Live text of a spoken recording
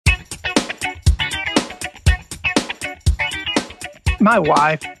My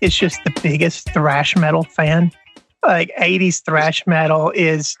wife is just the biggest thrash metal fan. Like 80s thrash metal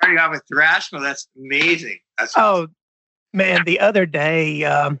is. Starting off with thrash metal, that's amazing. That's awesome. Oh man, the other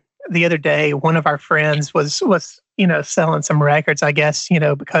day, one of our friends was selling some records, I guess,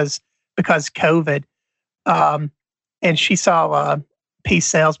 because COVID, and she saw Peace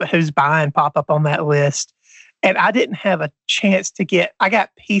Sales, but Who's Buying pop up on that list. And I didn't have a chance I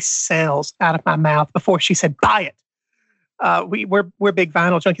got Peace Sales out of my mouth before she said, buy it. We're big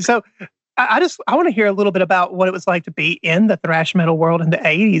vinyl junkies. So I want to hear a little bit about what it was like to be in the thrash metal world in the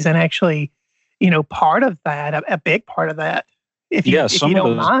 80s and actually, part of that, a big part of that, if you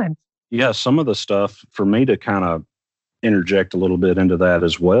don't mind. Yeah, some of the stuff, for me to kind of interject a little bit into that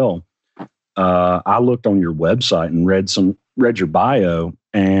as well, I looked on your website and read your bio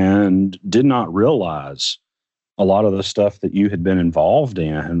and did not realize a lot of the stuff that you had been involved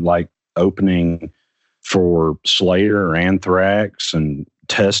in, like opening for Slayer or Anthrax and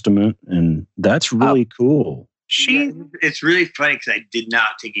Testament, and that's really cool. It's really funny because I did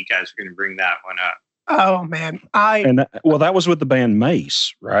not think you guys were going to bring that one up. Oh man, that was with the band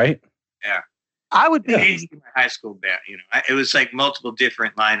Mace, right? Yeah, I would be Mace in my high school band. It was like multiple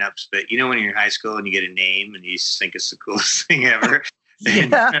different lineups, but when you're in high school and you get a name and you just think it's the coolest thing ever.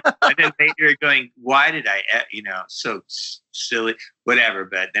 Yeah. And then later going, why did I, so silly, whatever.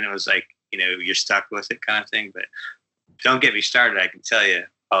 But then it was like, you're stuck with it kind of thing. But don't get me started. I can tell you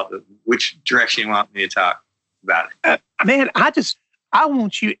which direction you want me to talk about it. Man, I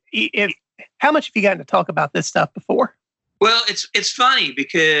want you, how much have you gotten to talk about this stuff before? Well, it's funny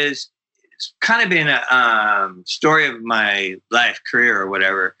because it's kind of been a story of my life, career or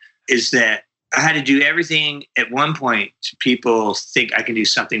whatever, is that I had to do everything at one point to people think I can do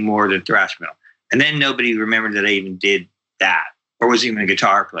something more than thrash metal. And then nobody remembered that I even did that or was even a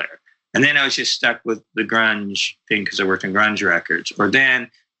guitar player. And then I was just stuck with the grunge thing because I worked on grunge records. Or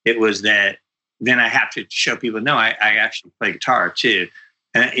then it was that then I have to show people, no, I actually play guitar too.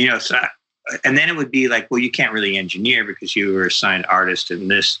 And, and then it would be like, well, you can't really engineer because you were assigned artist in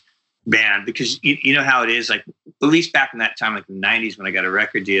this band, because you know how it is, like at least back in that time, like the 90s, when I got a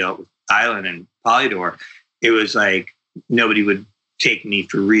record deal with Island and Polydor, it was like nobody would take me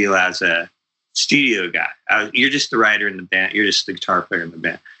for real as a studio guy. You're just the writer in the band. You're just the guitar player in the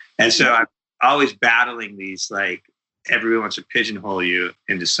band. And so I'm always battling these, like, everyone wants to pigeonhole you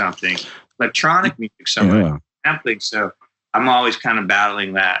into something. Electronic music, sampling. So I'm always kind of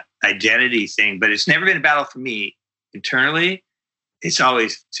battling that identity thing, but it's never been a battle for me internally. It's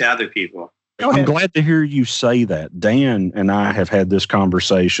always to other people. I'm glad to hear you say that. Dan and I have had this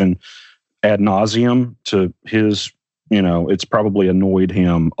conversation ad nauseum to his, it's probably annoyed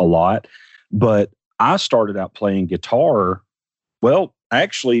him a lot. But I started out playing guitar. Well,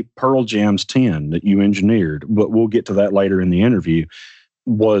 actually, Pearl Jam's 10 that you engineered, but we'll get to that later in the interview,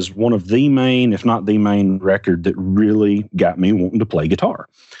 was one of the main, if not the main record that really got me wanting to play guitar.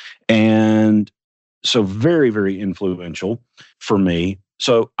 And so very, very influential for me.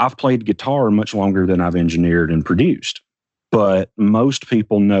 So I've played guitar much longer than I've engineered and produced. But most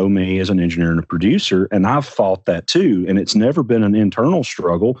people know me as an engineer and a producer, and I've fought that too. And it's never been an internal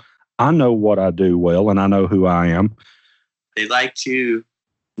struggle. I know what I do well, and I know who I am. They like to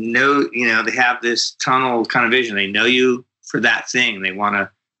know, they have this tunnel kind of vision. They know you for that thing. They want to,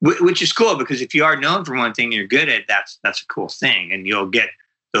 which is cool, because if you are known for one thing you're good at, that's a cool thing. And you'll get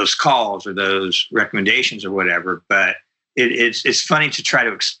those calls or those recommendations or whatever. But it's funny to try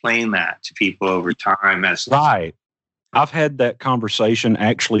to explain that to people over time. Right. I've had that conversation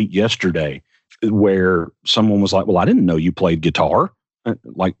actually yesterday where someone was like, well, I didn't know you played guitar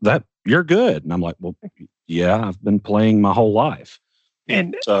like that. You're good. And I'm like, well, yeah, I've been playing my whole life.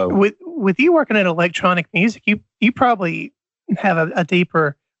 And so with you working in electronic music, you probably have a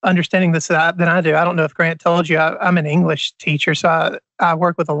deeper understanding of this than I do. I don't know if Grant told you, I'm an English teacher, so I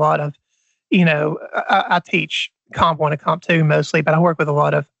work with a lot of, I teach Comp 1 and Comp 2 mostly, but I work with a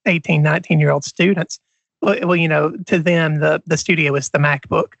lot of 18, 19-year-old students. Well, to them, the studio is the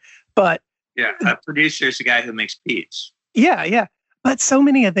MacBook. But yeah, a producer is the guy who makes beats. Yeah. But so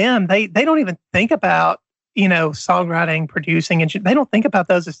many of them, they don't even think about, songwriting, producing, and they don't think about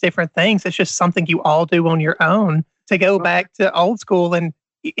those as different things. It's just something you all do on your own. To go back to old school and,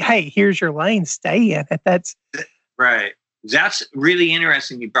 hey, here's your lane, stay in it. That's right. That's really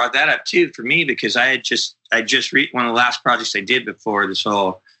interesting. You brought that up too for me, because I just read one of the last projects I did before this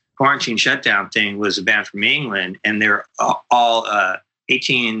whole quarantine shutdown thing was a band from England, and they're all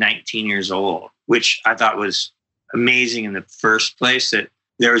 18 and 19 years old, which I thought was amazing in the first place, that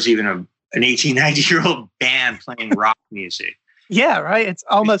there was even an 18, 19-year-old band playing rock music. Yeah, right. It's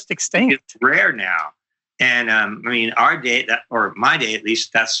almost extinct. It's rare now. And I mean, our day, or my day at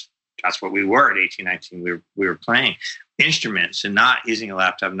least, that's what we were at 18, 19. We were playing instruments and not using a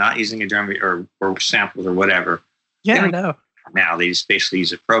laptop, not using a drum or samples or whatever. Yeah, I know. Now they just basically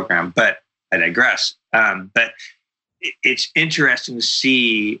use a program, but I digress. But it's interesting to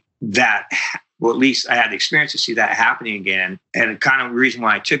see that, well, at least I had the experience to see that happening again. And the kind of reason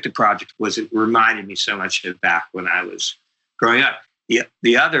why I took the project was it reminded me so much of back when I was growing up.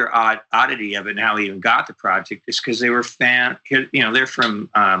 The other oddity of it, and how we even got the project, is because they were they're from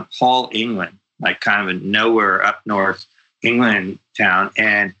Hull, England, like kind of a nowhere up north England town.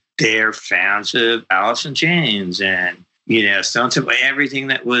 And they're fans of Alice in Chains and, Stone Temple, everything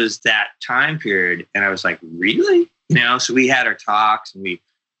that was that time period. And I was like, really? So we had our talks, and we,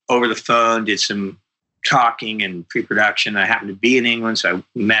 over the phone, did some talking and pre-production. I happened to be in England, so I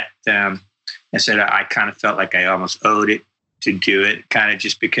met them and said I kind of felt like I almost owed it to do it, kind of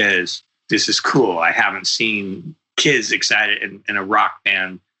just because this is cool. I haven't seen kids excited in a rock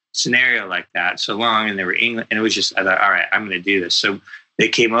band scenario like that so long, and they were England, and it was just, I thought, all right, I'm going to do this. So they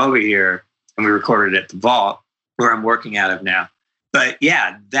came over here, and we recorded at the Vault, where I'm working out of now. But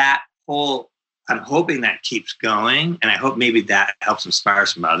yeah, that whole, I'm hoping that keeps going, and I hope maybe that helps inspire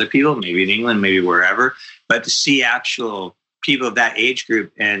some other people, maybe in England, maybe wherever. But to see actual people of that age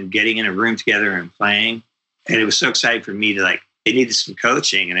group and getting in a room together and playing, and it was so exciting for me to, like, they needed some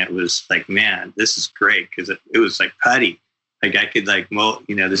coaching, and it was like, man, this is great, because it was like putty. Like I could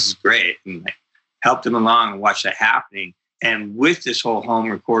this is great, and like help them along and watch that happening. And with this whole home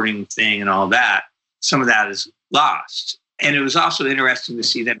recording thing and all that, some of that is lost. And it was also interesting to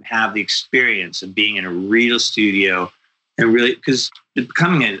see them have the experience of being in a real studio, and really, because it's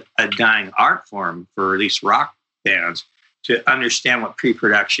becoming a dying art form for at least rock bands, to understand what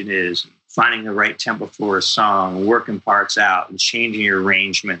pre-production is, finding the right tempo for a song, working parts out, and changing your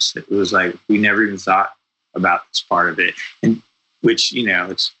arrangements. It was like, we never even thought about this part of it. And which,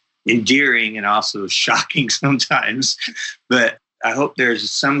 it's endearing and also shocking sometimes. But I hope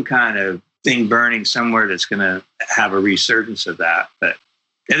there's some kind of thing burning somewhere that's going to have a resurgence of that. But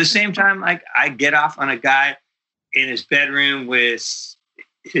at the same time, like, I get off on a guy in his bedroom with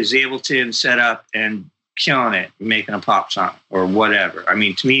his Ableton set up and killing it, making a pop song or whatever. I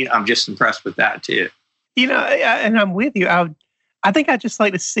mean, to me, I'm just impressed with that too. And I'm with you. I think I just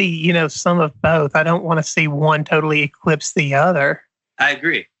like to see, some of both. I don't want to see one totally eclipse the other. I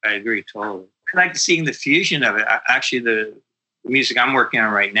agree totally. I like seeing the fusion of it. Actually, the music I'm working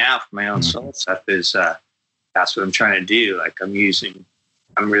on right now for my own soul stuff is that's what I'm trying to do. Like, I'm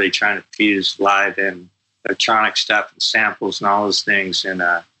really trying to fuse live and electronic stuff and samples and all those things. And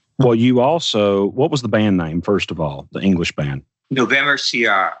well, you also, what was the band name, first of all, the English band? November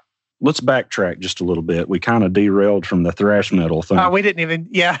CR. Let's backtrack just a little bit. We kind of derailed from the thrash metal thing. Oh, we didn't even,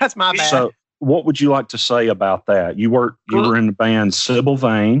 that's my bad. So what would you like to say about that? You were in the band Sybil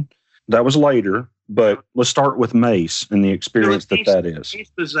Vane. That was later, but let's start with Mace and the experience that is.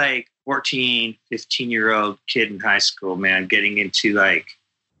 Mace was like 14, 15-year-old kid in high school, man, getting into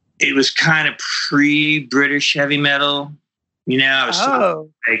it was kind of pre-British heavy metal. I was still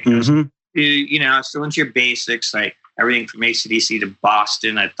still into your basics, like everything from AC/DC to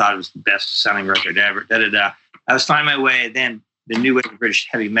Boston. I thought it was the best selling record ever. I was finding my way. Then the new wave of British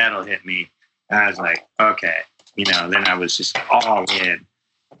heavy metal hit me. And I was like, okay, then I was just all in.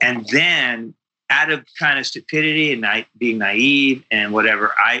 And then out of kind of stupidity and being naive and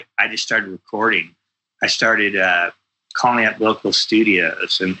whatever, I just started recording. I started calling up local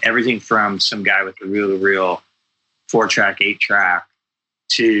studios, and everything from some guy with a real 4-track, 8-track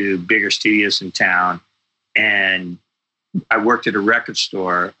to bigger studios in town. And I worked at a record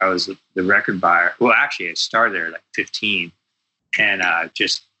store. I was the record buyer. Well, actually, I started there at like 15 and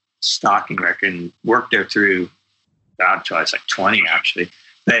just stocking record, and worked there through, until I was like 20, actually.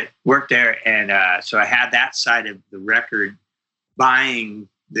 But worked there. And so I had that side of the record buying,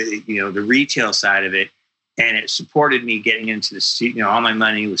 the retail side of it. And it supported me getting into the studio. All my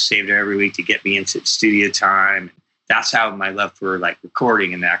money was saved every week to get me into studio time. That's how my love for like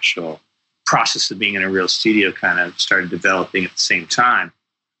recording and the actual process of being in a real studio kind of started developing at the same time.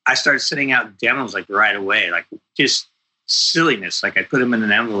 I started sending out demos like right away, like just silliness. Like I put them in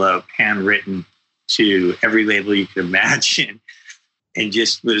an envelope, handwritten, to every label you could imagine, and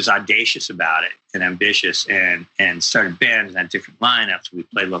just was audacious about it and ambitious, and started bands and had different lineups. We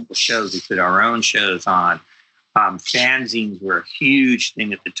played local shows. We put our own shows on. Fanzines were a huge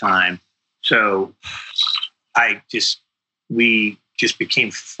thing at the time. So we just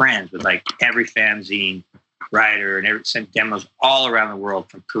became friends with like every fanzine writer, and sent demos all around the world,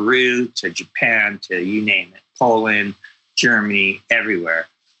 from Peru to Japan to you name it, Poland, Germany, everywhere.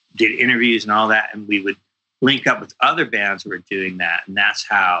 Did interviews and all that, and we would link up with other bands who were doing that. And that's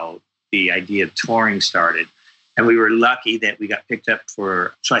how the idea of touring started. And we were lucky that we got picked up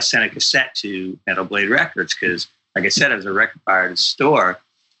so I sent a cassette to Metal Blade Records because, like I said, I was a record buyer at a store.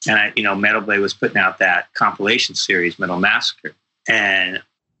 And Metal Blade was putting out that compilation series, Metal Massacre. And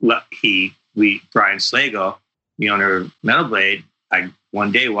Brian Slagle, the owner of Metal Blade, I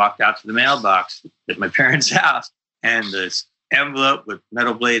one day walked out to the mailbox at my parents' house, and this envelope with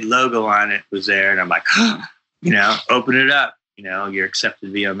Metal Blade logo on it was there. And I'm like, open it up. You're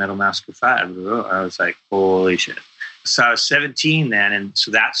accepted via Metal Massacre 5. I was like, holy shit. So I was 17 then. And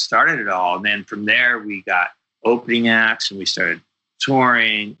so that started it all. And then from there, we got opening acts and we started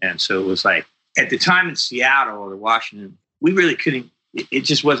touring. And so it was like, at the time in Seattle or Washington, we really couldn't, it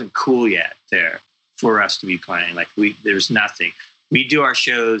just wasn't cool yet there for us to be playing. Like there's nothing. We do our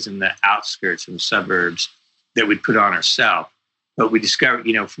shows in the outskirts and the suburbs that we'd put on ourselves. But we discovered,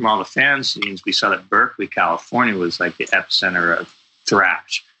 from all the fan scenes, we saw that Berkeley, California was like the epicenter of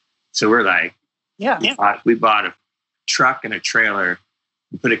thrash. So we're like, we bought a truck and a trailer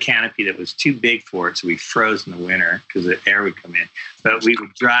and put a canopy that was too big for it. So we froze in the winter because the air would come in. But we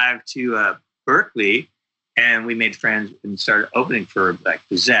would drive to Berkeley and we made friends and started opening for like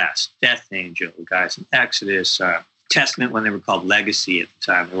Possessed, Death Angel, guys in Exodus, Testament when they were called Legacy at the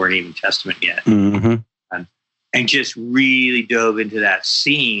time. They weren't even Testament yet. Mm-hmm. And just really dove into that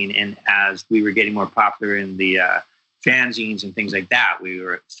scene. And as we were getting more popular in the fanzines and things like that, we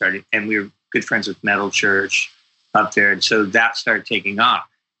were good friends with Metal Church up there. And so that started taking off.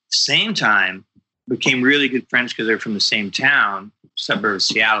 Same time, became really good friends because they're from the same town, suburb of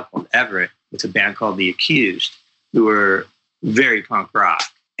Seattle called Everett, with a band called The Accused, who were very punk rock.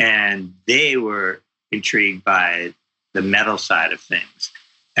 And they were intrigued by the metal side of things.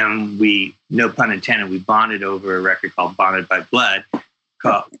 And we, no pun intended, we bonded over a record called Bonded by Blood,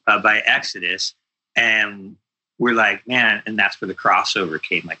 called by Exodus. And we're like, man, and that's where the crossover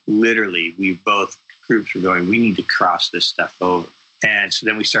came. Like literally, both groups were going, we need to cross this stuff over. And so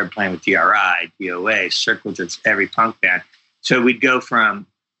then we started playing with DRI, DOA, Circle Jerks, every punk band. So we'd go from,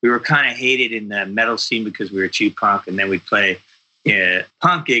 we were kind of hated in the metal scene because we were too punk. And then we'd play a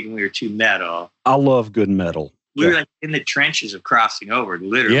punk gig and we were too metal. I love good metal. We were like in the trenches of crossing over,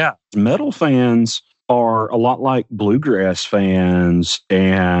 literally. Yeah. Metal fans are a lot like bluegrass fans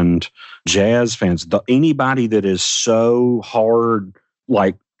and jazz fans. Anybody that is so hard,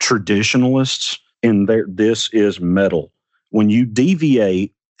 like traditionalists, in this is metal. When you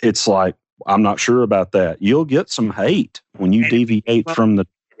deviate, it's like, I'm not sure about that. You'll get some hate when you deviate from the...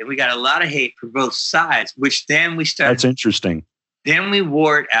 We got a lot of hate for both sides, which then we started... That's interesting. Then we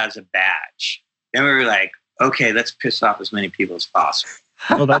wore it as a badge. Then we were like, okay, let's piss off as many people as possible.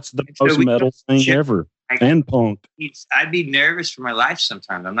 Well, that's the most metal thing ever. And punk. I'd be nervous for my life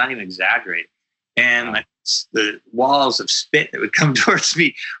sometimes. I'm not even exaggerating. And the walls of spit that would come towards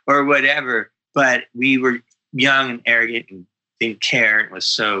me or whatever. But we were young and arrogant and didn't care.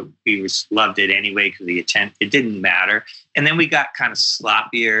 We loved it anyway because the attention, it didn't matter. And then we got kind of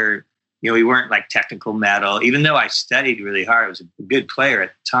sloppier. We weren't like technical metal. Even though I studied really hard, I was a good player at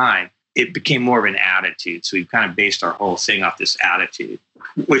the time. It became more of an attitude. So we kind of based our whole thing off this attitude,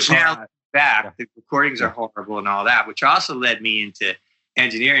 which now back, the recordings are horrible and all that, which also led me into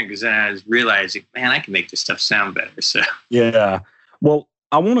engineering because then I was realizing, man, I can make this stuff sound better. So yeah. Well,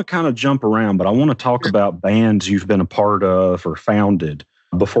 I want to kind of jump around, but I want to talk about bands you've been a part of or founded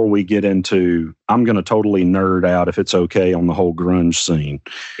before we get into, I'm going to totally nerd out if it's okay on the whole grunge scene.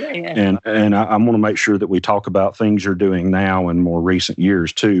 Yeah. And I want to make sure that we talk about things you're doing now in more recent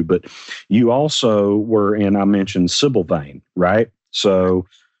years too. But you also were in, I mentioned Sybil Vane, right? So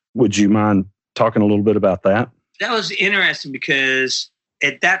would you mind talking a little bit about that? That was interesting because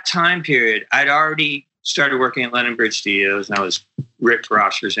at that time period, I'd already started working at London Bridge Studios and I was Rick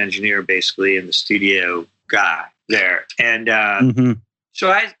Rosser's engineer basically and the studio guy there. And, so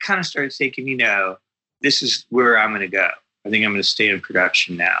I kind of started thinking, this is where I'm going to go. I think I'm going to stay in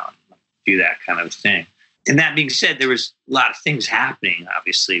production now and do that kind of thing. And that being said, there was a lot of things happening,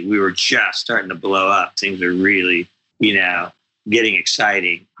 obviously. We were just starting to blow up. Things were really, getting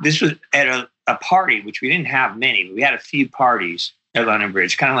exciting. This was at a party, which we didn't have many, but we had a few parties at London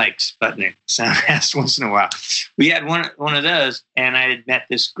Bridge, kind of like Sputnik Soundcast once in a while. We had one of those, and I had met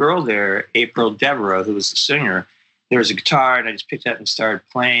this girl there, April Devereaux, who was the singer. There was a guitar and I just picked it up and started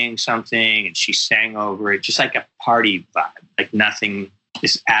playing something and she sang over it, just like a party vibe, like nothing,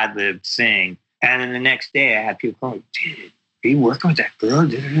 this ad-lib thing. And then the next day I had people calling, dude, are you working with that girl?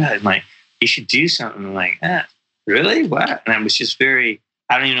 I'm like, you should do something. I'm like, really? What? And I was just I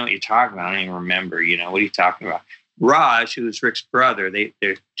don't even know what you're talking about. I don't even remember, what are you talking about? Raj, who was Rick's brother,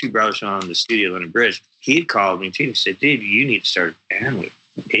 they're two brothers on the studio in a bridge. He had called me too. He said, "Dude, you need to start a band with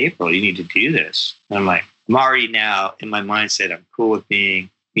April. You need to do this." And I'm like, I'm already now in my mindset, I'm cool with being,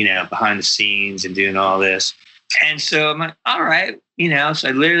 behind the scenes and doing all this. And so I'm like, all right, so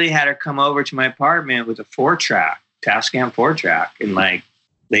I literally had her come over to my apartment with a 4-track, Tascam 4-track, and like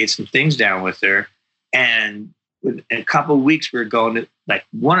laid some things down with her. And in a couple of weeks, we were going to like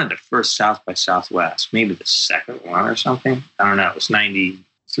one of the first South by Southwest, maybe the second one or something. I don't know. It was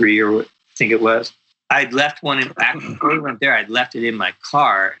 93 or what I think it was. I'd left one before we went there, I'd left it in my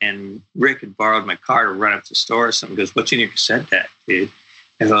car, and Rick had borrowed my car to run up to the store or something. He goes, "What's in your cassette deck, dude?"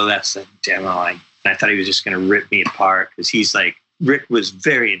 And go, "That's the demo." And I thought he was just going to rip me apart because he's like, Rick was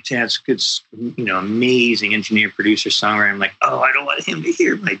very intense, good, amazing engineer, producer, songwriter. I'm like, oh, I don't want him to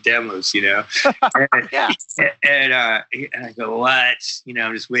hear my demos, And, Yeah. and I go, what?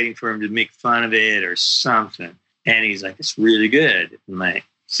 I'm just waiting for him to make fun of it or something. And he's like, it's really good. I'm like,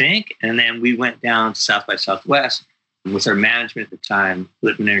 think? And then we went down to South by Southwest with our management at the time,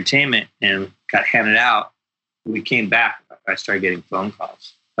 Lipman Entertainment, and got handed out. We came back. I started getting phone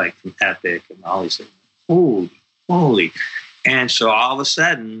calls like from Epic and all these things. Holy. And so all of a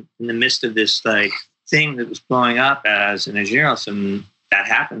sudden, in the midst of this like thing that was blowing up as an engineer, and that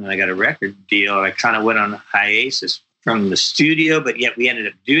happened, and I got a record deal. And I kind of went on a hiatus from the studio, but yet we ended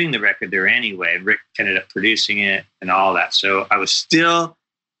up doing the record there anyway. And Rick ended up producing it and all that. So I was still,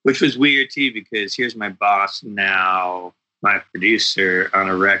 which was weird too, because here's my boss now, my producer on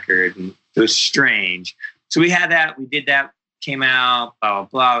a record, and it was strange. So we had that, we did that, came out, blah, blah,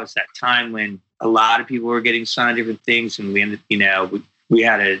 blah. It was that time when a lot of people were getting signed different things, and we ended, we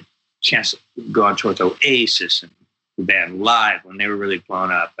had a chance to go on tour with Oasis and the band Live when they were really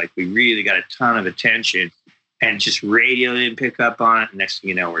blown up. Like we really got a ton of attention, and just radio didn't pick up on it. And next thing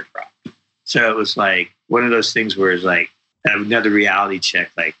you know, we're dropped. So it was like one of those things where it's like another reality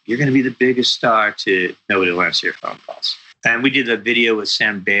check. Like you're going to be the biggest star to nobody will answer your phone calls. And we did a video with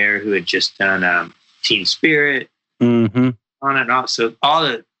Sam Baer, who had just done Teen Spirit on and off. So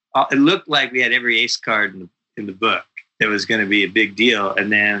it looked like we had every ace card in the book that was going to be a big deal.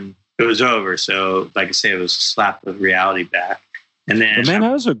 And then it was over. So like I say, it was a slap of reality back. And then, but man,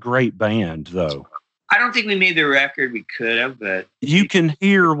 that was a great band though. I don't think we made the record. We could have, but you can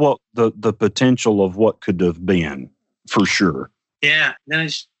hear what the potential of what could have been for sure. Yeah. Then I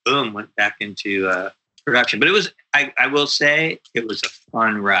just went back into production, but it was, I will say it was a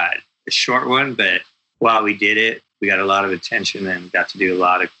fun ride, a short one, but while we did it, we got a lot of attention and got to do a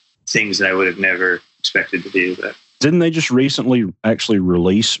lot of things that I would have never expected to do. But didn't they just recently actually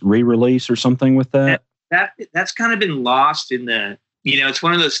re-release or something with that? That's kind of been lost in the, it's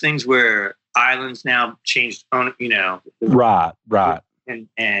one of those things where Islands now changed on, Right.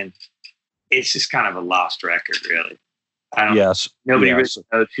 And it's just kind of a lost record, really. Nobody really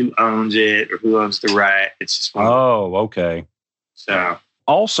knows who owns it or who owns the right. It's just one. Oh, okay. So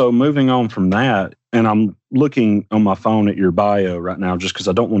also moving on from that, and I'm looking on my phone at your bio right now just because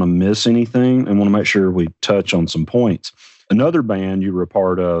I don't want to miss anything and want to make sure we touch on some points. Another band you were a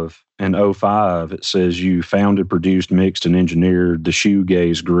part of in 2005, it says you founded, produced, mixed, and engineered the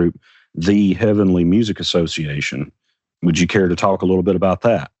shoegaze group, the Heavenly Music Association. Would you care to talk a little bit about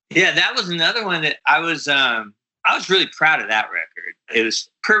that? Yeah, that was another one that I was really proud of that record. It was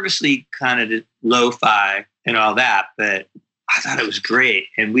purposely kind of lo-fi and all that, but I thought it was great.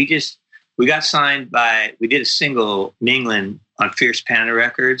 And we got signed we did a single in England on Fierce Panda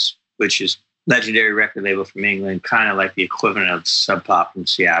Records, which is legendary record label from England, kind of like the equivalent of Sub Pop in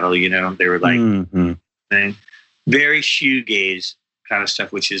Seattle, They were like, thing. Very shoegaze kind of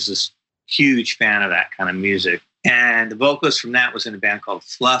stuff, which is this huge fan of that kind of music. And the vocalist from that was in a band called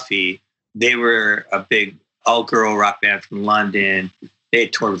Fluffy. They were a big all-girl rock band from London. They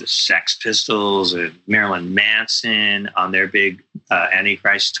had toured with the Sex Pistols and Marilyn Manson on their big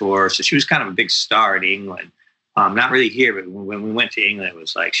Antichrist tour. So she was kind of a big star in England. Not really here, but when we went to England, it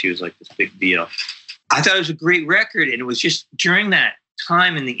was like she was like this big deal. I thought it was a great record. And it was just during that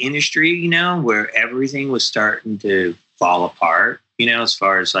time in the industry, where everything was starting to fall apart, as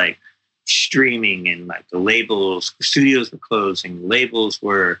far as like streaming and like the labels, studios were closing, labels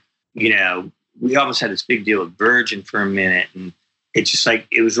were, we almost had this big deal with Virgin for a minute. And it's just like,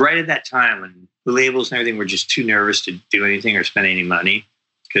 it was right at that time when the labels and everything were just too nervous to do anything or spend any money.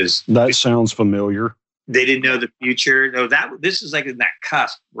 Because that sounds familiar. They didn't know the future. No, this is like in that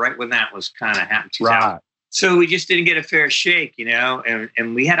cusp, right when that was kind of happening. Right. So we just didn't get a fair shake,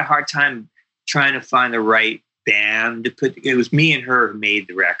 and we had a hard time trying to find the right band to put. It was me and her who made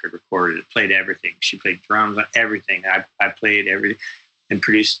the record, recorded it, played everything. She played drums on everything. I played everything and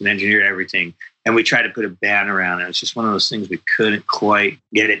produced and engineered everything. and we tried to put a band around it. It was just one of those things we couldn't quite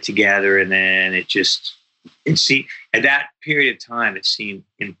get it together. And then it seemed, at that period of time, it seemed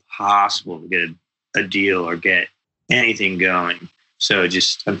impossible to get a deal or get anything going. So it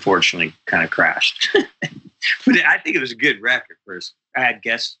just unfortunately kind of crashed. But I think it was a good record first. I had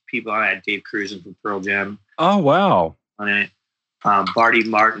guest people. I had Dave Cruisen from Pearl Jam. Oh, wow. On it. Barty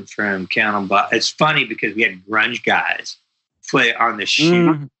Martin from Cannonball. It's funny because we had grunge guys play on the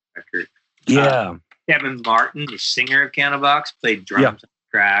shoot record. Yeah. Kevin Martin, the singer of Cannonball, played drums on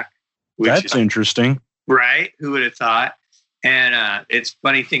the track. That's interesting. Right? Who would have thought? And it's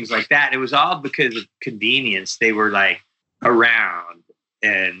funny things like that. It was all because of convenience. They were like around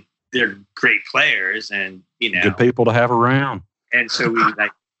and they're great players and, good people to have around. And so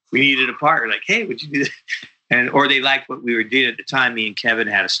we needed a partner. Like, hey, would you do this? Or they liked what we were doing at the time. Me and Kevin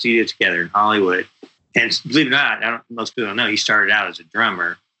had a studio together in Hollywood. And believe it or not, most people don't know, he started out as a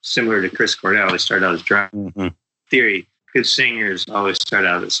drummer, similar to Chris Cornell. He started out as a drummer. Mm-hmm. Theory, good singers always start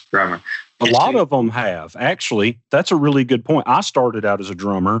out as a drummer. A lot of them have. Actually, that's a really good point. I started out as a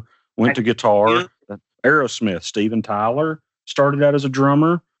drummer, went to guitar. Aerosmith, Steven Tyler started out as a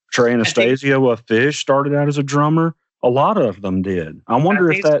drummer. Trey Anastasio of Fish started out as a drummer. A lot of them did. I wonder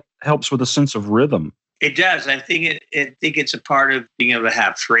if that helps with a sense of rhythm. It does. I think it's a part of being able to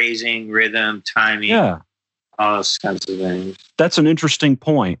have phrasing, rhythm, timing, all those kinds of things. That's an interesting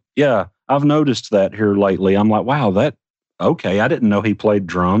point. Yeah, I've noticed that here lately. I'm like, wow, I didn't know he played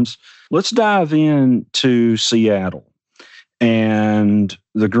drums. Let's dive into Seattle and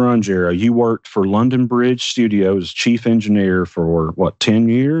the grunge era. You worked for London Bridge Studios, chief engineer for 10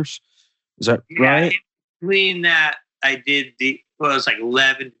 years? Is that right? Between that, I did it was like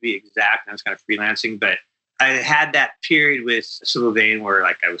 11 to be exact. I was kind of freelancing, but I had that period with Sylvain where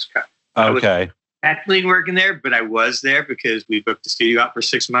I was actually working there, but I was there because we booked the studio out for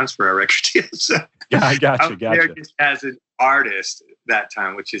 6 months for our record deal. So yeah, I got you. There just as an artist that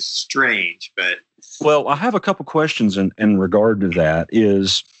time, which is strange, but. Well, I have a couple questions in regard to that.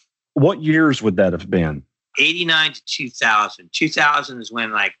 Is what years would that have been? 89 to 2000. 2000 is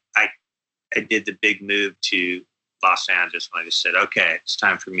when I did the big move to Los Angeles when I just said, okay, it's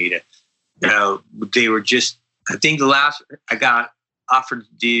time for me to, they were just, I think the last I got offered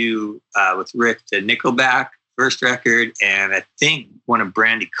to do with Rick, the Nickelback first record, and I think one of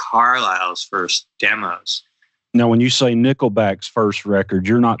Brandy Carlisle's first demos. Now, when you say Nickelback's first record,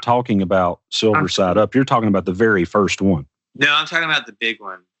 you're not talking about Silver Side Up. You're talking about the very first one. No, I'm talking about the big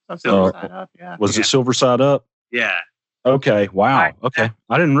one. Silver Side Up, yeah. Was it Silver Side Up? Yeah. Okay. Wow. Okay.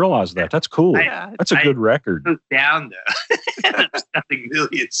 I didn't realize that. That's cool. That's a good record. Down though. There's nothing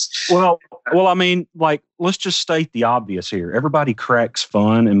millions. Well, I mean, let's just state the obvious here. Everybody cracks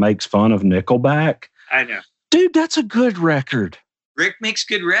fun and makes fun of Nickelback. I know. Dude, that's a good record. Rick makes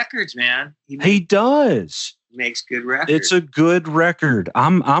good records, man. He does. Makes good records. It's a good record.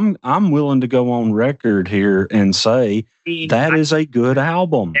 I'm willing to go on record here and say that is a good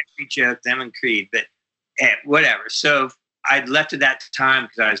album. Every joke, them and Creed, but whatever. So I'd left at that time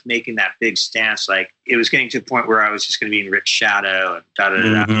because I was making that big stance. It was getting to a point where I was just going to be in Rick's shadow and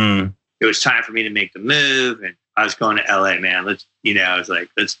da-da-da-da. It was time for me to make the move, and I was going to LA, man. I was like,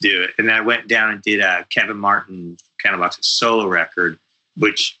 let's do it. And then I went down and did Kevin Martin Cannonball's solo record,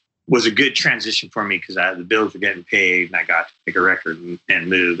 which was a good transition for me because the bills were getting paid and I got to pick a record and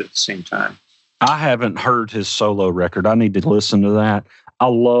move at the same time. I haven't heard his solo record. I need to listen to that. I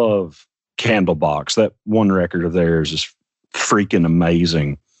love Candlebox. That one record of theirs is freaking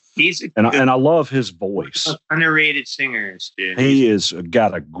amazing. And I love his voice. Underrated singers, dude. He has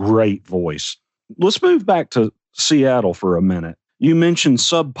got a great voice. Let's move back to Seattle for a minute. You mentioned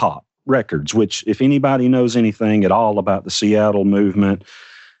Sub Pop Records, which if anybody knows anything at all about the Seattle movement,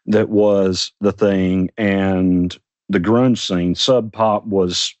 that was the thing, and the grunge scene, Sub Pop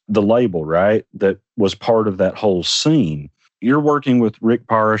was the label, right? That was part of that whole scene. You're working with Rick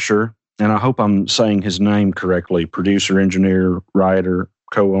Parisher, and I hope I'm saying his name correctly, producer, engineer, writer,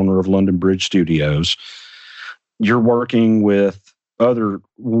 co-owner of London Bridge Studios. You're working with other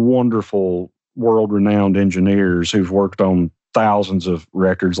wonderful, world-renowned engineers who've worked on thousands of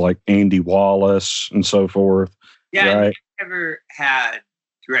records like Andy Wallace and so forth. Yeah, right? I never had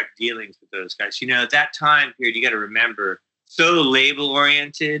direct dealings with those guys. At that time period, you got to remember, so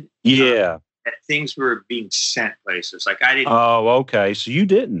label-oriented. Yeah. That things were being sent places. I didn't. Oh, okay. So you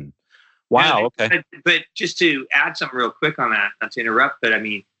didn't. Wow. Okay. But just to add something real quick on that, not to interrupt, but I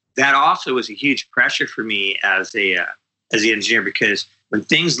mean, that also was a huge pressure for me as the engineer, because when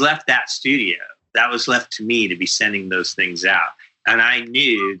things left that studio, that was left to me to be sending those things out. And I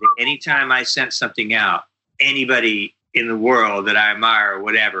knew that anytime I sent something out, anybody in the world that I admire or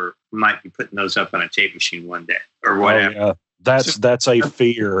whatever might be putting those up on a tape machine one day or whatever. Oh, yeah. That's a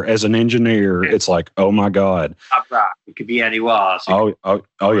fear as an engineer. It's like, oh my God. Pop rock. It could be Andy Wallace. Oh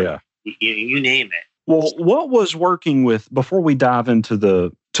yeah. You name it. Well, what was working with, before we dive into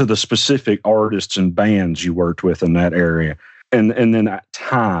the specific artists and bands you worked with in that area, and then that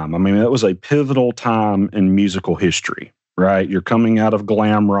time, I mean, that was a pivotal time in musical history, right? You're coming out of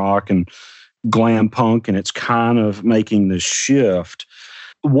glam rock and glam punk, and it's kind of making this shift.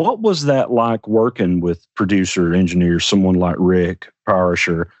 What was that like working with producer, engineer, someone like Rick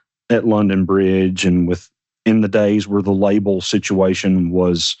Parisher at London Bridge, and in the days where the label situation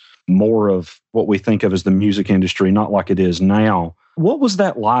was more of what we think of as the music industry, not like it is now? What was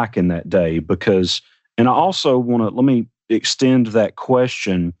that like in that day? Because, and I also let me extend that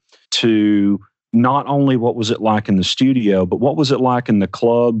question to not only what was it like in the studio, but what was it like in the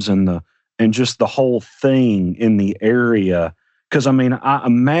clubs and just the whole thing in the area? Because, I mean, I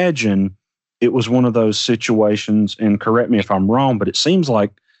imagine it was one of those situations, and correct me if I'm wrong, but it seems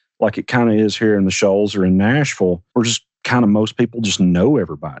like it kind of is here in the Shoals or in Nashville, where just kind of most people just know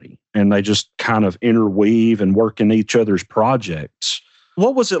everybody and they just kind of interweave and work in each other's projects.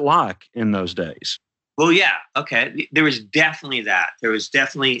 What was it like in those days? Well, yeah. Okay. There was definitely that. There was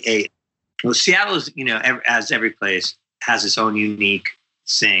definitely Seattle is, as every place, has its own unique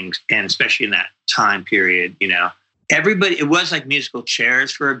things. And especially in that time period, everybody, it was like musical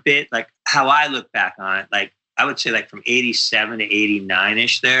chairs for a bit. Like how I look back on it, like I would say like from 87 to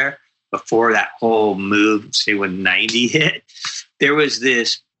 89-ish there, before that whole move, say when 90 hit, there was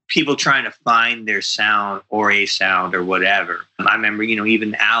this people trying to find their sound or a sound or whatever. I remember,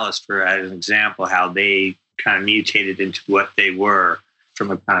 even Alice, for as an example, how they kind of mutated into what they were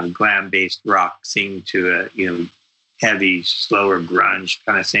from a kind of glam-based rock thing to a, heavy, slower grunge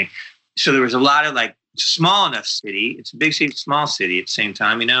kind of thing. So there was a lot of like small enough city. It's a big city, small city at the same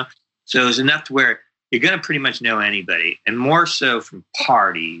time, So it was enough to where you're going to pretty much know anybody, and more so from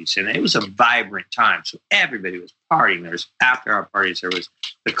parties. And it was a vibrant time. So everybody was partying. There was after our parties, there was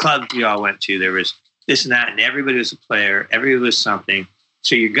the clubs we all went to. There was this and that, and everybody was a player. Everybody was something.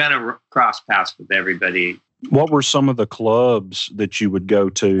 So you're going to cross paths with everybody. What were some of the clubs that you would go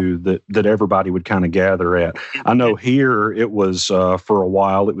to that everybody would kind of gather at? I know here it was, for a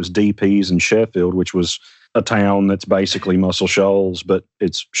while, it was DP's in Sheffield, which was a town that's basically Muscle Shoals, but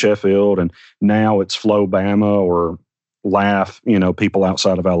it's Sheffield, and now it's Flobama or Laugh, people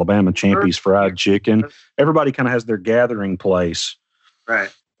outside of Alabama, Champy's Fried Chicken. Everybody kind of has their gathering place. Right.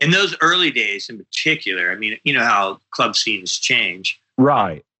 In those early days in particular, I mean, how club scenes change.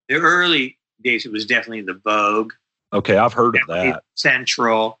 Right. The early days, it was definitely the Vogue. Okay, I've heard of that.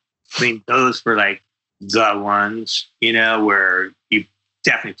 Central. I mean, those were like the ones, where you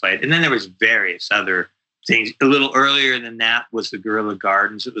definitely played. And then there was various other things. A little earlier than that was the Guerrilla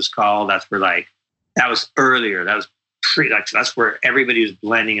Gardens, it was called. That's where that was earlier. That was that's where everybody was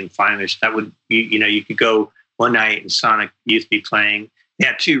blending and finding their. That would you could go one night and Sonic Youth be playing. They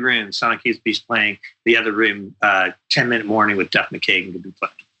had two rooms. Sonic Youth be playing. The other room, 10-Minute Morning with Duff McKagan could be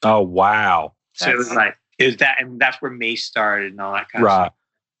playing. Oh wow! So it was that, and that's where Mace started and all that kind of stuff.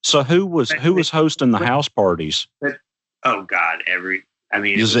 So who was hosting the house parties? Oh God,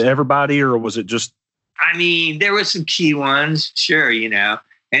 is it everybody, or was it just? I mean, there were some key ones, sure, and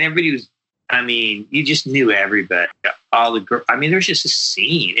everybody was. I mean, you just knew everybody. All the girls. I mean, there was just a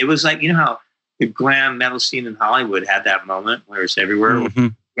scene. It was like how the glam metal scene in Hollywood had that moment where it's everywhere. Mm-hmm.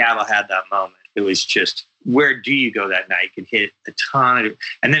 Seattle had that moment. It was just, where do you go that night? You could hit a ton of,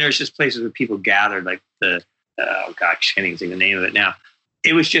 and then there's just places where people gathered, like oh gosh, I can't even think of the name of it now.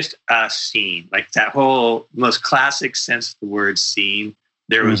 It was just a scene, like that whole most classic sense of the word scene.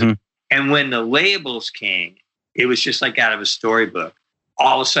 There was, and when the labels came, it was just like out of a storybook.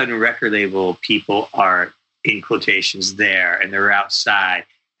 All of a sudden, record label people are, in quotations, there, and they're outside,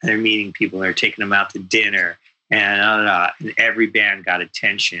 and they're meeting people, and they're taking them out to dinner, and every band got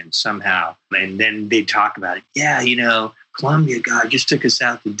attention somehow. And then they talk about it. Yeah, Columbia God just took us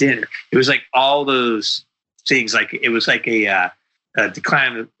out to dinner. It was like all those things. Like it was like a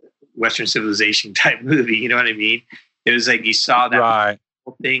decline of Western civilization type movie. You know what I mean? It was like you saw that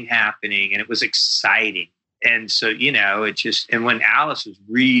whole thing happening, and it was exciting. And so, it just, and when Alice was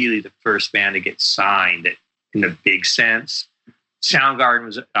really the first band to get signed in the big sense, Soundgarden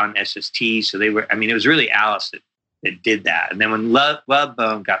was on SST. So it was really Alice that did that. And then when Love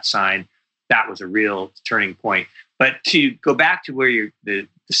Bone got signed, that was a real turning point. But to go back to where the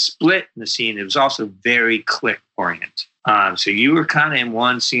split in the scene, it was also very click oriented. So you were kind of in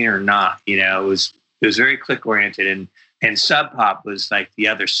one scene or not, it was very click oriented, and Sub Pop was like the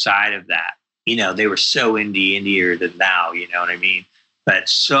other side of that. they were so indier than thou, you know what I mean? But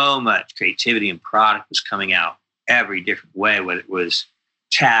so much creativity and product was coming out every different way, whether it was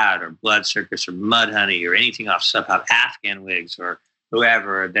Tad or Blood Circus or Mudhoney or anything off Sub Pop, Afghan Wigs or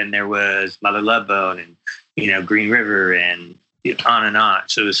whoever. Then there was Mother Love Bone and, Green River and on and on.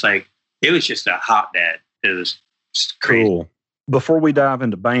 So it was just a hotbed. It was crazy. Cool. Before we dive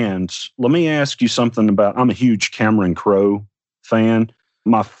into bands, let me ask you something about, I'm a huge Cameron Crowe fan.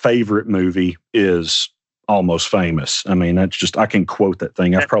 My favorite movie is Almost Famous. I mean, that's just, I can quote that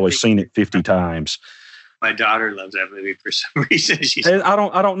thing. I've probably seen it 50 times. My daughter loves that movie for some reason. I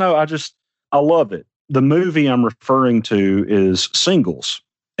don't know. I love it. The movie I'm referring to is Singles.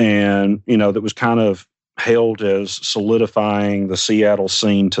 And, that was kind of hailed as solidifying the Seattle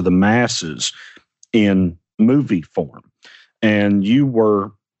scene to the masses in movie form. And you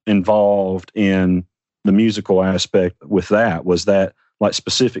were involved in the musical aspect with that. Was that like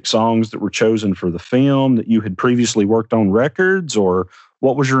specific songs that were chosen for the film that you had previously worked on records, or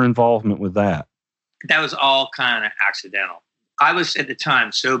what was your involvement with that? That was all kind of accidental. I was at the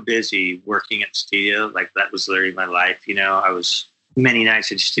time so busy working at the studio, like that was literally my life. I was many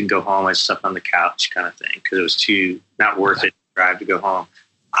nights I just didn't go home. I slept on the couch kind of thing because it was too not worth it to drive to go home.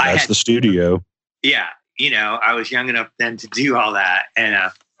 That's the studio. Yeah. I was young enough then to do all that. And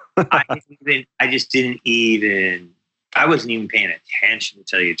I wasn't even paying attention, to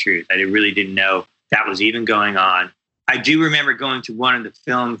tell you the truth. I really didn't know that was even going on. I do remember going to one of the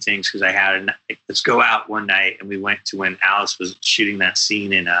film things because I had let's go out one night, and we went to when Alice was shooting that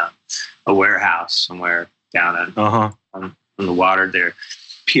scene in a warehouse somewhere down on the water there,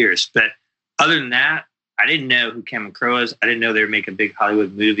 Pierce. But other than that, I didn't know who Cameron Crowe was. I didn't know they were making a big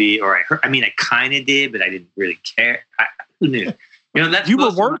Hollywood movie, or I kind of did, but I didn't really care. Who knew? That's you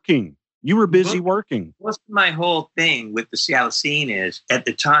were working. You were busy working. What's my whole thing with the Seattle scene is at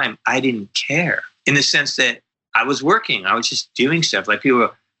the time I didn't care in the sense that I was working. I was just doing stuff. Like people,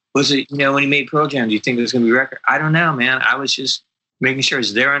 was it when he made Pearl Jam? Do you think it was going to be a record? I don't know, man. I was just making sure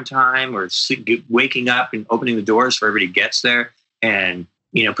it's there on time, or waking up and opening the doors so everybody gets there, and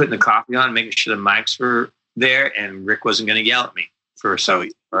putting the coffee on, making sure the mics were there, and Rick wasn't going to yell at me for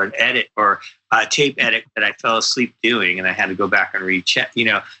or an edit or a tape edit that I fell asleep doing, and I had to go back and recheck.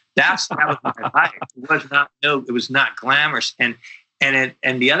 That was my life. It was not glamorous. And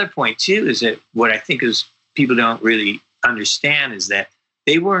the other point too is that what I think is people don't really understand is that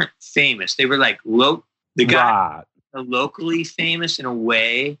they weren't famous. They were like locally famous in a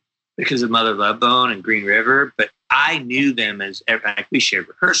way because of Mother Love Bone and Green River, but I knew them as like we shared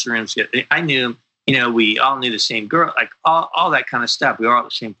rehearsal rooms. I knew them, we all knew the same girl, like all that kind of stuff. We were all at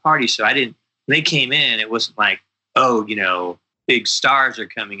the same party. So when they came in, it wasn't like, big stars are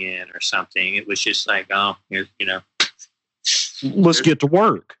coming in or something. It was just like, here's, let's get to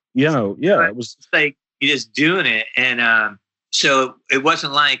work. It was like you're just doing it. And so it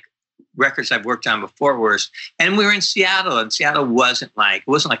wasn't like records I've worked on before and we were in Seattle, and Seattle wasn't like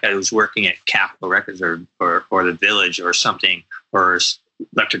I was working at Capitol Records or the Village or something, or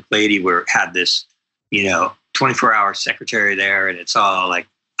Electric Lady, where it had this 24-hour secretary there, and it's all like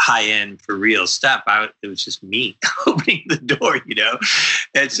high end for real stuff. It was just me opening the door,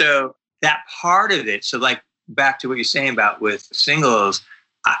 and so that part of it. So like back to what you're saying about with Singles,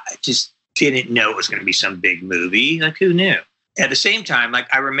 I just didn't know it was going to be some big movie. Like who knew? At the same time, like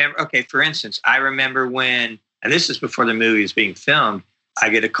I remember, for instance, I remember when, and this is before the movie was being filmed, I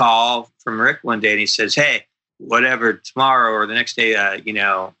get a call from Rick one day and he says, hey, whatever, tomorrow or the next day,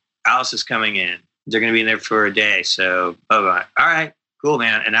 Alice is coming in. They're going to be in there for a day. So, bye-bye. All right, cool,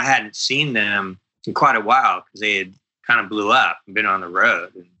 man. And I hadn't seen them in quite a while because they had kind of blew up and been on the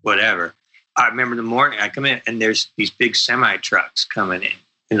road and whatever. I remember the morning I come in and there's these big semi trucks coming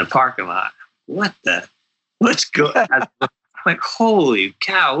in the parking lot. Let's go. I'm like, holy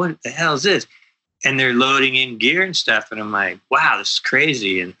cow, what the hell is this? And they're loading in gear and stuff. And I'm like, wow, this is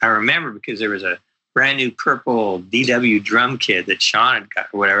crazy. And I remember because there was a brand new purple DW drum kit that Sean had got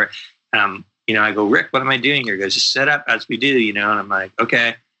or whatever. I go, Rick, what am I doing here? He goes, just set up as we do, and I'm like,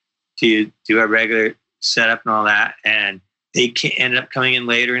 okay, do our regular setup and all that. And they ended up coming in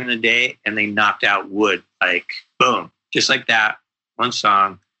later in the day and they knocked out Wood, like boom, just like that. One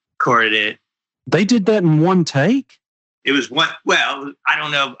song, recorded it. They did that in one take? It was one, well, I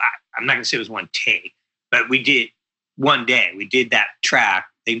don't know. I'm not going to say it was one take, but we did one day. We did that track.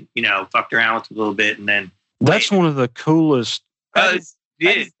 They, fucked around with it a little bit and then. That's one of the coolest. That's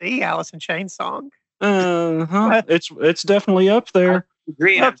the Alice in Chains song. It's definitely up there. I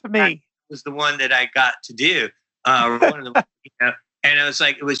agree. Up to me. Was the one that I got to do. One of the, And it was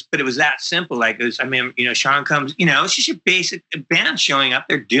like, but it was that simple. Like it was, I mean, Sean comes, it's just your basic band showing up.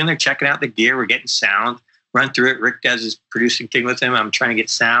 They're checking out the gear. We're getting sound, run through it. Rick does his producing thing with him. I'm trying to get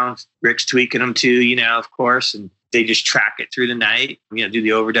sound. Rick's tweaking them too, of course. And they just track it through the night, do the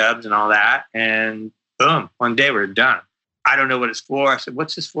overdubs and all that. And boom, one day we're done. I don't know what it's for. I said,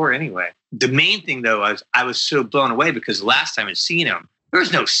 what's this for anyway? The main thing though, I was so blown away because the last time I'd seen him, there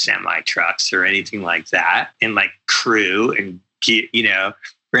was no semi trucks or anything like that. And like crew and,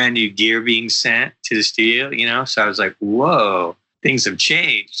 brand new gear being sent to the studio, So I was like, whoa, things have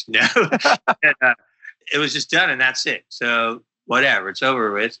changed. And, it was just done and that's it. So whatever, it's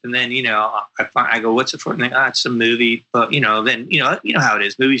over with. And then, I go, what's it for? And it's a movie. But, then, how it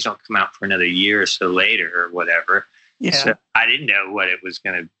is. Movies don't come out for another year or so later or whatever. Yeah. So I didn't know what it was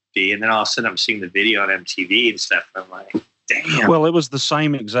going to be. And then all of a sudden I'm seeing the video on MTV and stuff. And I'm like, damn. Well, it was the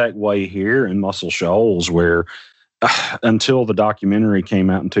same exact way here in Muscle Shoals where until the documentary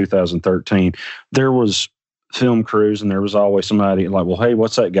came out in 2013, there was film crews and there was always somebody like, well, hey,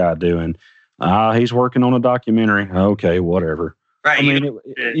 what's that guy doing? He's working on a documentary. Okay, whatever. Right. I mean,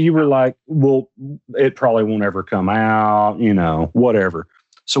 you were like, well, it probably won't ever come out, whatever.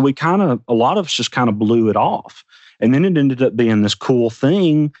 So a lot of us just kind of blew it off. And then it ended up being this cool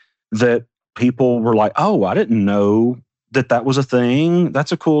thing that people were like, oh, I didn't know that was a thing.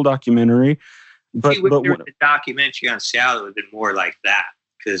 That's a cool documentary. But the documentary on Seattle would have been more like that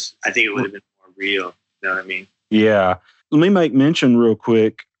because I think it would have been more real. You know what I mean? Yeah. Let me make mention real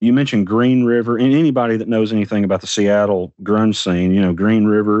quick. You mentioned Green River, and anybody that knows anything about the Seattle grunge scene, Green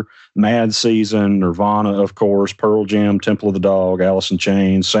River, Mad Season, Nirvana, of course, Pearl Jam, Temple of the Dog, Alice in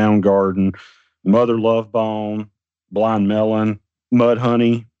Chains, Soundgarden, Mother Love Bone, Blind Melon,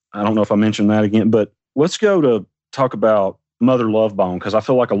 Mudhoney. I don't know if I mentioned that again, but let's go to talk about Mother Love Bone because I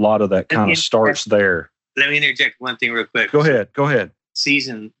feel like a lot of that kind of starts there. Let me interject one thing real quick. Go ahead.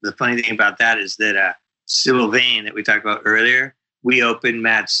 Season, the funny thing about that is that Civil Vein that we talked about earlier, we opened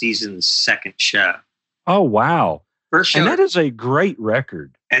Mad Season's second show. Oh, wow. First show. And that is a great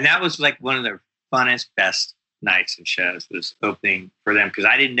record. And that was like one of the funnest, best nights and shows was opening for them because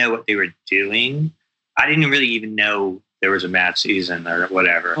I didn't know what they were doing. I didn't really even know there was a Mad Season or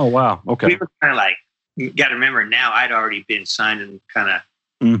whatever. Oh, wow. Okay. We were kind of like, you got to remember now I'd already been signed and kind of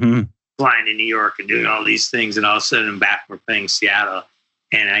flying to New York and doing all these things. And all of a sudden I'm back, we're playing Seattle.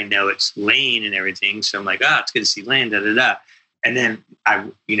 And I know it's Lane and everything. So I'm like, oh, it's good to see Lane, da-da-da. And then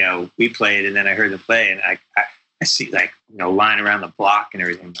we played and then I heard them play and I see line around the block and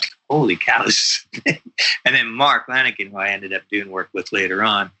everything. I'm like, holy cow, this is a thing. And then Mark Lanigan, who I ended up doing work with later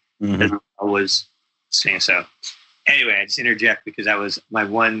on, I was saying so. Anyway, I just interject because that was my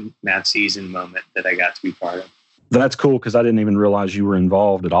one Mad Season moment that I got to be part of. That's cool because I didn't even realize you were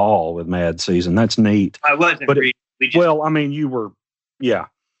involved at all with Mad Season. That's neat. I wasn't. But you were, yeah.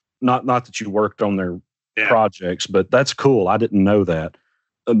 Not that you worked on their projects, but that's cool. I didn't know that.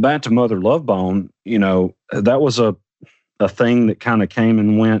 Back to Mother Love Bone, that was a thing that kind of came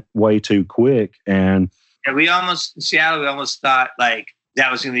and went way too quick. And in Seattle, we almost thought like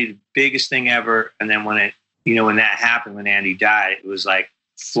that was going to be the biggest thing ever. And then when that happened, when Andy died, it was like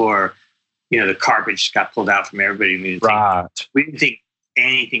the carpet just got pulled out from everybody. We didn't think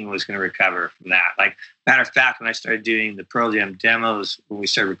anything was going to recover from that. Like, matter of fact, when I started doing the Pearl Jam demos, when we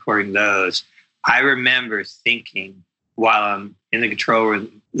started recording those, I remember thinking while I'm in the control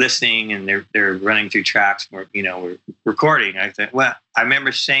room listening and they're running through tracks, we're recording. I thought, well, I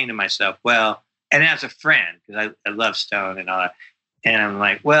remember saying to myself, well, and as a friend, because I love Stone and all that, and I'm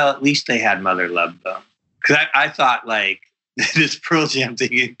like, well, at least they had Mother Love Bone. Because I thought like this Pearl Jam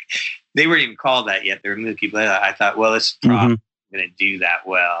thing, they weren't even called that yet. They were Mookie Blaylock. I thought, well, it's probably going to do that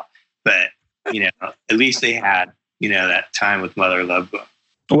well. But, at least they had, that time with Mother Love Bone.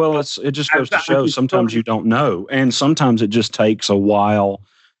 Well, it just goes to show sometimes you don't know. And sometimes it just takes a while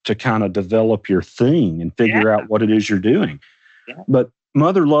to kind of develop your thing and figure out what it is you're doing. Yeah. But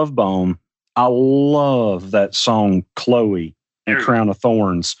Mother Love Bone, I love that song, Chloe and Crown of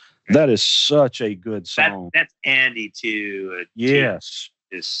Thorns. That is such a good song. That's Andy too. Yes.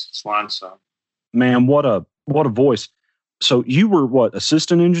 His swan song. Man, what a voice. So you were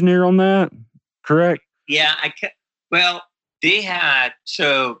assistant engineer on that, correct? Yeah, they had,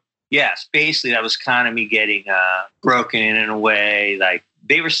 yes, basically that was kind of me getting broken in a way. Like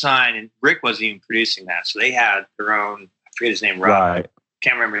they were signed and Rick wasn't even producing that. So they had their own, I forget his name, Rob. Right.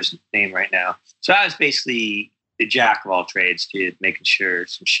 Can't remember his name right now. So I was basically the jack of all trades, dude, making sure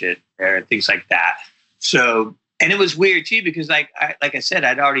some shit there and things like that. So, and it was weird too, because like I said,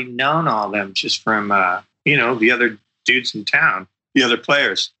 I'd already known all of them just from, the other dudes in town, the other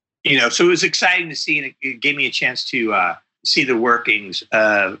players, so it was exciting to see. And it gave me a chance to see the workings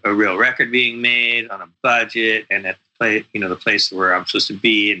of a real record being made on a budget, and at the place where I'm supposed to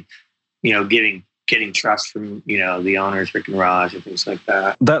be, and getting trust from the owners, Rick and Raj, and things like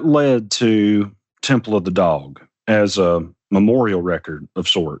that. That led to Temple of the Dog as a memorial record of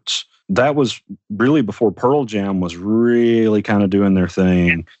sorts. That was really before Pearl Jam was really kind of doing their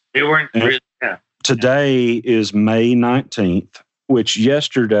thing. They weren't really. Yeah. Today is May 19th, which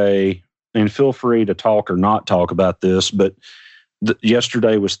yesterday, and feel free to talk or not talk about this, but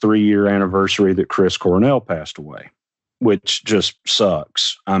yesterday was 3-year anniversary that Chris Cornell passed away, which just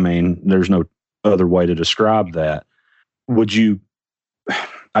sucks. I mean, there's no other way to describe that.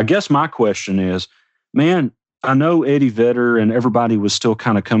 I guess my question is, man, I know Eddie Vedder and everybody was still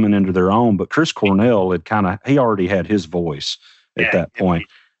kind of coming into their own, but Chris Cornell he already had his voice at that point.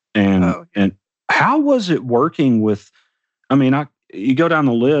 And how was it working with, you go down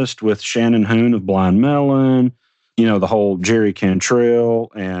the list with Shannon Hoon of Blind Melon, the whole Jerry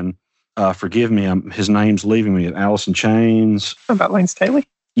Cantrell, and forgive me, his name's leaving me, Alice in Chains. How about Lane Staley?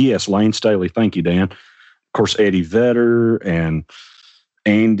 Yes, Lane Staley. Thank you, Dan. Of course, Eddie Vedder and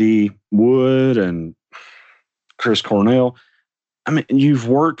Andy Wood and Chris Cornell. I mean, you've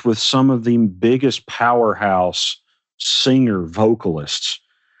worked with some of the biggest powerhouse singer vocalists,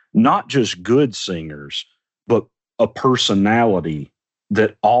 not just good singers, but a personality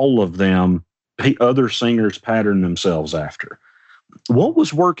that all of them, other singers pattern themselves after. What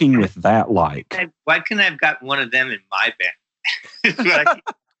was working with that like? Why couldn't I have got one of them in my band? Is what I keep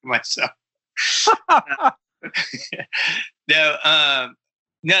myself. No,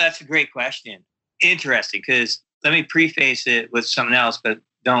 that's a great question. Interesting, because let me preface it with something else, but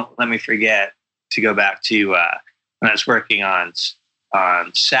don't let me forget to go back to when I was working on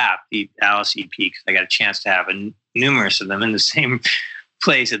SAP, the Alice EP, because I got a chance to have numerous of them in the same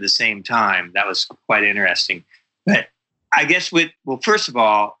place at the same time. That was quite interesting. But I guess first of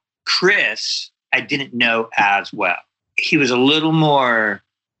all, Chris, I didn't know as well. He was a little more,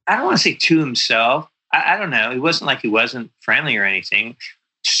 I don't want to say to himself. I don't know. It wasn't like he wasn't friendly or anything.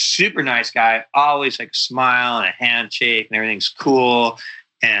 Super nice guy, always like a smile and a handshake and everything's cool,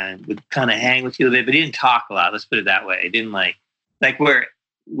 and would kind of hang with you a bit, but he didn't talk a lot. Let's put it that way. He didn't like where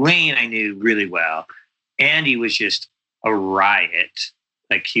Wayne I knew really well. Andy was just a riot.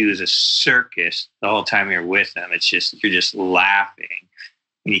 Like he was a circus the whole time you're with him. It's just, you're just laughing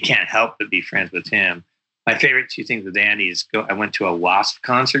and you can't help but be friends with him. My favorite two things with Andy is I went to a Wasp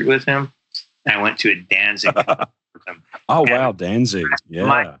concert with him, and I went to a Danzig concert with him. Oh, wow, Danzig.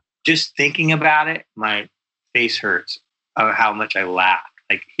 Yeah. Just thinking about it, my face hurts of how much I laughed.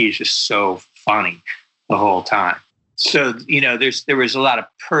 Like he's just so funny the whole time. So, there was a lot of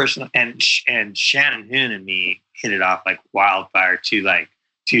personal, and Shannon Hoon and me hit it off like wildfire, too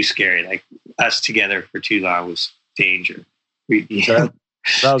scary. Like us together for too long was danger.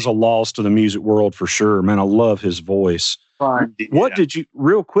 That was a loss to the music world for sure, man. I love his voice. What did you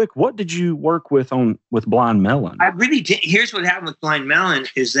work with Blind Melon? I really did. Here's what happened with Blind Melon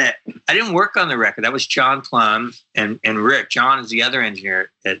is that I didn't work on the record. That was John Plum and Rick. John is the other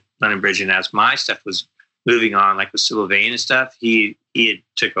engineer at London Bridge, and as my stuff was moving on, like with Civil Vein and stuff, he had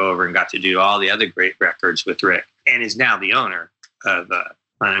took over and got to do all the other great records with Rick, and is now the owner of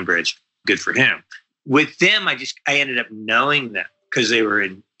London Bridge. Good for him. With them, I ended up knowing them because they were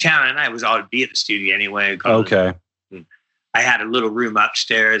in town, and I was all to be at the studio anyway. Okay. I had a little room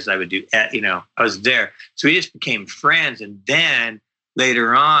upstairs. I would do, I was there. So we just became friends. And then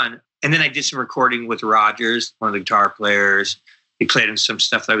later on, and then I did some recording with Rogers, one of the guitar players. He played him some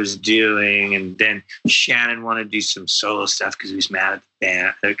stuff I was doing. And then Shannon wanted to do some solo stuff because he was mad at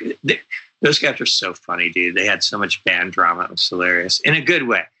the band. Those guys are so funny, dude. They had so much band drama. It was hilarious in a good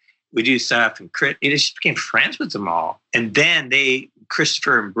way. We do stuff, and it just became friends with them all. And then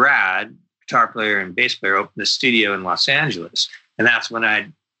Christopher and Brad, guitar player and bass player, opened a studio in Los Angeles. And that's when I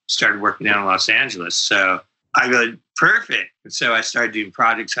started working down in Los Angeles. So I go, perfect. And so I started doing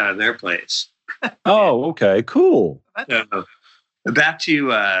projects out of their place. Oh, okay, cool. So back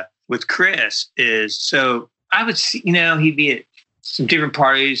to with Chris is, so I would see, he'd be at some different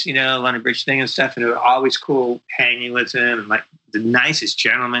parties, London Bridge thing and stuff. And it was always cool hanging with him, and like the nicest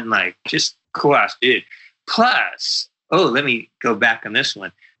gentleman, like just cool ass dude. Plus, let me go back on this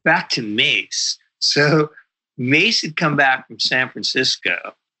one. Back to Mace. So Mace had come back from San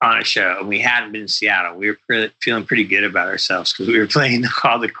Francisco on a show, and we hadn't been in Seattle. We were feeling pretty good about ourselves because we were playing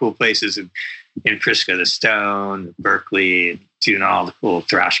all the cool places in Frisco, the Stone, Berkeley, and doing all the cool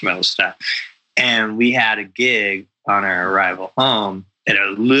thrash metal stuff. And we had a gig on our arrival home at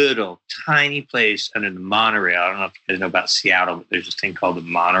a little tiny place under the monorail. I don't know if you guys know about Seattle, but there's this thing called the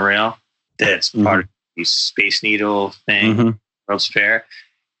monorail that's part of Space Needle thing, World's Fair,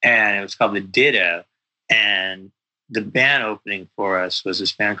 and it was called the Ditto. And the band opening for us was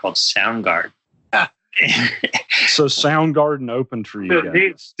this band called Soundgarden. So Soundgarden opened for you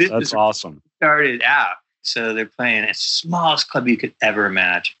guys. That's awesome. Started out. So they're playing at the smallest club you could ever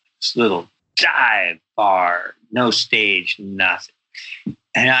imagine. This little dive bar, no stage, nothing.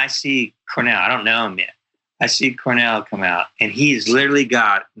 And I see Cornell. I don't know him yet. I see Cornell come out, and he's literally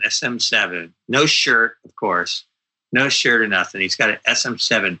got an SM7, no shirt, of course, no shirt or nothing. He's got an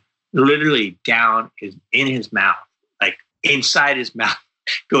SM7 literally down in his mouth, like inside his mouth,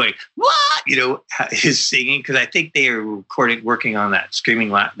 going, what? You know, his singing, because I think they were working on that Screaming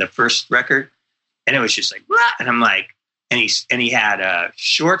Loud, the first record. And it was just like, what? And I'm like, and he had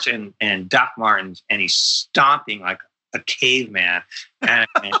shorts and Doc Martens, and he's stomping like a caveman. And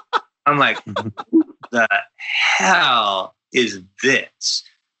I'm like, who the hell is this?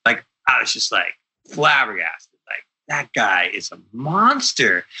 Like, I was just like flabbergasted. Like, that guy is a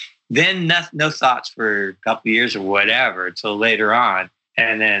monster. Then no thoughts for a couple of years or whatever until later on.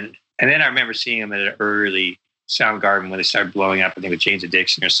 And then I remember seeing him at an early Soundgarden when they started blowing up, I think with Jane's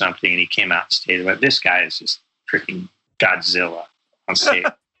Addiction or something, and he came out and stayed. But this guy is just freaking Godzilla on stage.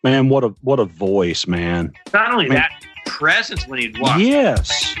 Man, what a voice, man. Not only that, presence when he'd walk.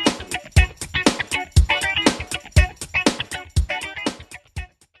 Yes.